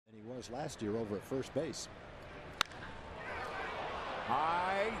was last year over at first base.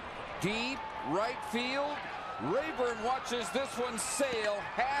 High, deep, right field. Rayburn watches this one sail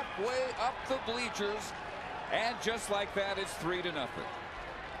halfway up the bleachers. And just like that, it's 3-0.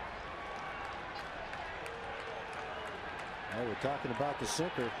 Oh, we're talking about the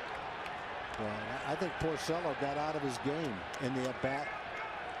sinker. Well, I think Porcello got out of his game in the at-bat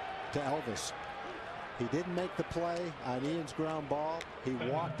to Elvis. He didn't make the play on Ian's ground ball. He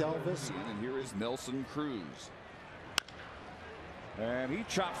walked Elvis. And here is Nelson Cruz. And he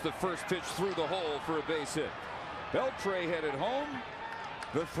chops the first pitch through the hole for a base hit. Beltre headed home.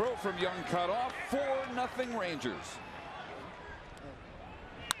 The throw from Young cut off. 4-0 Rangers.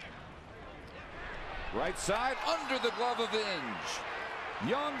 Right side under the glove of Inge.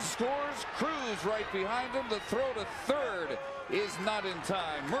 Young scores. Cruz right behind him. The throw to third is not in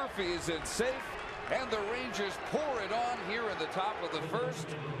time. Murphy is in safe. And the Rangers pour it on here in the top of the first.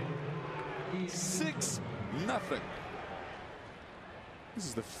 6-0. This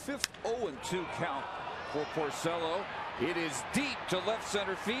is the 5th 0-2 count for Porcello. It is deep to left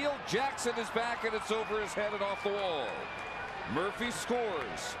center field. Jackson is back, and it's over his head and off the wall. Murphy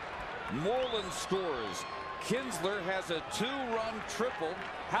scores. Moreland scores. Kinsler has a 2-run triple.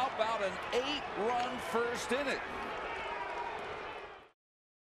 How about an 8-run first inning?